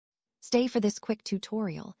Stay for this quick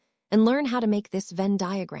tutorial and learn how to make this Venn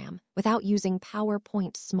diagram without using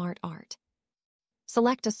PowerPoint Smart Art.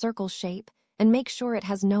 Select a circle shape and make sure it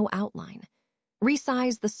has no outline.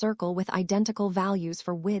 Resize the circle with identical values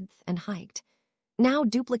for width and height. Now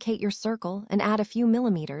duplicate your circle and add a few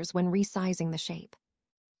millimeters when resizing the shape.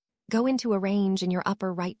 Go into Arrange in your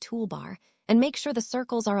upper right toolbar and make sure the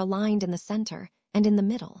circles are aligned in the center and in the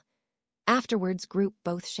middle. Afterwards, group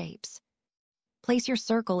both shapes. Place your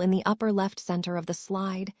circle in the upper left center of the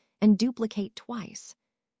slide and duplicate twice.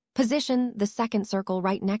 Position the second circle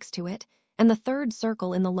right next to it and the third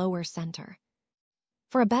circle in the lower center.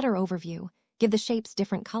 For a better overview, give the shapes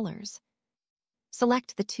different colors.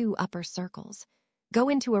 Select the two upper circles. Go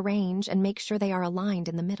into Arrange and make sure they are aligned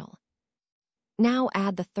in the middle. Now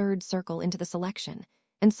add the third circle into the selection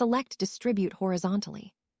and select Distribute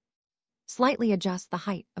horizontally. Slightly adjust the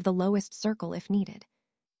height of the lowest circle if needed.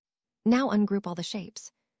 Now ungroup all the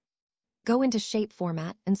shapes. Go into Shape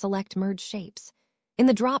Format and select Merge Shapes. In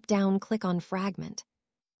the drop-down, click on Fragment.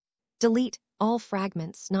 Delete all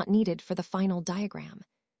fragments not needed for the final diagram.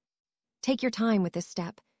 Take your time with this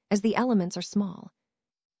step, as the elements are small.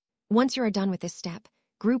 Once you are done with this step,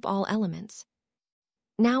 group all elements.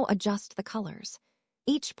 Now adjust the colors.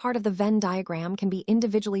 Each part of the Venn diagram can be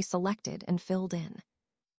individually selected and filled in.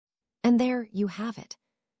 And there you have it,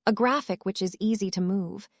 a graphic which is easy to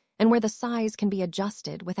move and where the size can be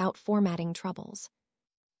adjusted without formatting troubles.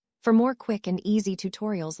 For more quick and easy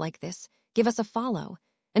tutorials like this, give us a follow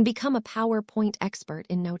and become a PowerPoint expert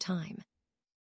in no time.